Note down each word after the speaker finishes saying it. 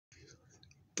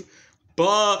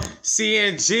Bug,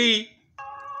 CNG,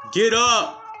 get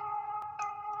up.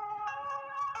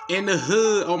 In the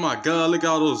hood. Oh my God, look at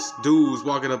all those dudes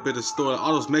walking up in the store.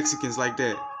 All those Mexicans like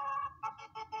that.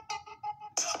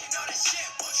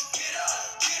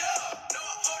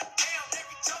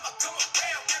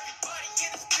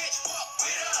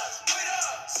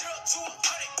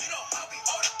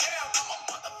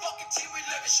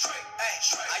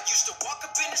 I used to walk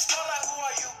up in the store like, who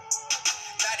are you?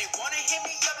 Now they wanna hit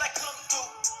me up like, come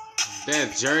through.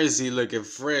 That jersey looking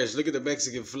fresh. Look at the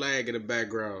Mexican flag in the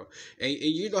background. And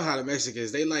you know how the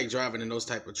Mexicans, they like driving in those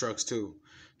type of trucks too.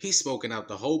 He's smoking out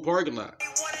the whole parking lot. They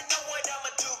wanna know what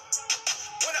I'ma do.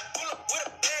 When I pull up with a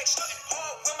bag, stunting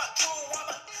hard with my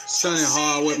crew, Stunning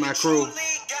hard with my crew.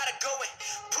 Gotta go and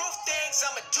prove things,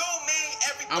 I'ma do me.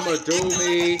 I'ma do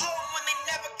me. When they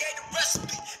never gave the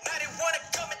recipe. Now they wanna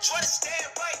come and try to stand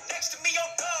right next to me,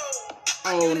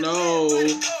 oh no.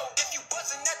 If you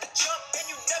wasn't at the jump and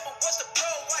you never was the pro,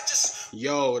 I just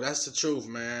Yo, that's the truth,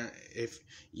 man. If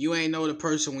you ain't know the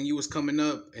person when you was coming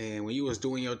up and when you was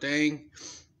doing your thing,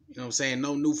 you know what I'm saying?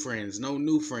 No new friends. No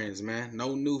new friends, man.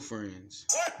 No new friends.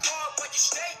 work hard when you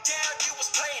stay down, you was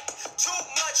playing too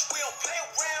much. We don't play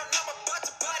around. I'm about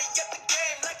to body up the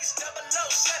game like it's 007.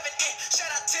 And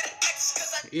shout out to the X's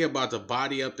cause I He about to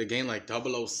body up the game like 007?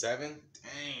 Dang.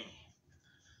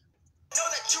 know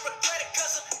that you regret it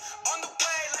cause I'm on the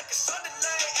way like a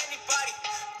Sunderland. Anybody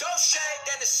don't shade,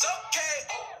 then it's okay.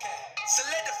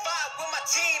 Solidify with my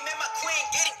team and my queen.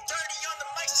 Getting dirty on the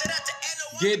mic. Shout out to NO.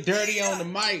 Get dirty on the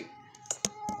mic.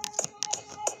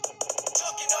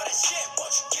 Talking all that shit,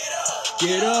 won't you get up?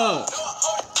 Get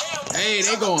up. Hey,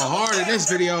 they going hard in this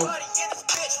video. Everybody in this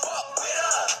bitch walk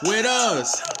With with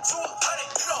us. us. 0 to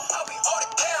 100, you know how we hold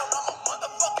it down. I'm a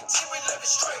motherfucking team, we living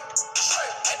straight.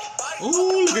 Anybody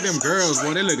Ooh, look at them girls,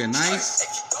 boy. They looking nice.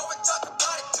 if you go and talk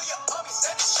about it to your homies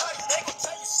and the shorties, they can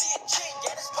tell you CNG,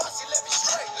 yeah, this posse living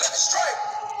straight, living straight.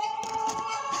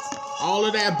 All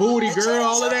of that booty, girl.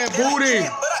 All of that booty.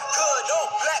 But I could, no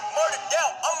black murdered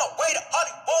down on my way to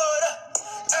Hollywood.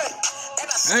 Hey, and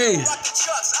I Hey. still rock the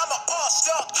chucks. I'm an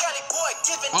all-star Cali boy,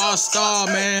 giving All-star,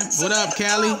 man. What up,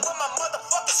 Cali? With my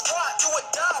motherfucking squad, do or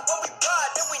die when we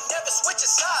ride, then we never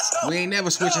switching sides. No, We ain't never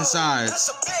switching sides. That's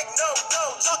a big no-no.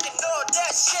 Talking all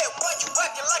that shit, why you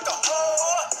acting like a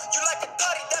whore? You like a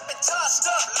thotty that been tossed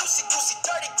up, loosey goosey,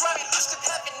 dirty, grimy, loose to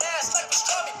having ass like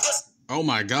pastrami pussy. Oh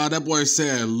my God, that boy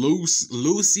said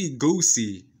loosey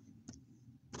goosey.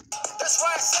 That's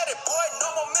why I said it, boy. No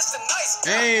more Mr. Nice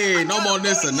Guy. Hey, no more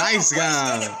Mr. Nice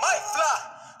Guy. It might fly.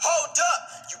 Hold up.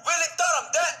 You really thought I'm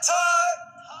that tired?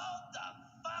 Hold the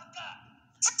fuck up.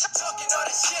 Talking all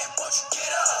that shit, won't you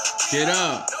get up? Get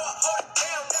up. No, I hold it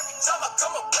down every time I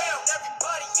come around.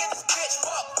 Everybody in this bitch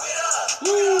walk with us.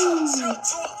 Woo. 0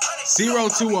 to 100. 0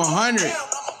 to 100. I'm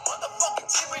a motherfucking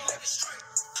team, we living straight.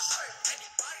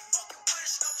 Anybody fucking with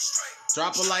us, no straight.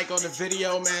 Drop a like on the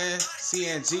video, man.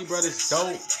 CNG Brothers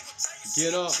dope.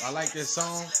 Get up. I like this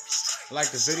song. I like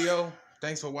the video.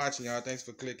 Thanks for watching, y'all. Thanks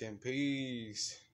for clicking. Peace.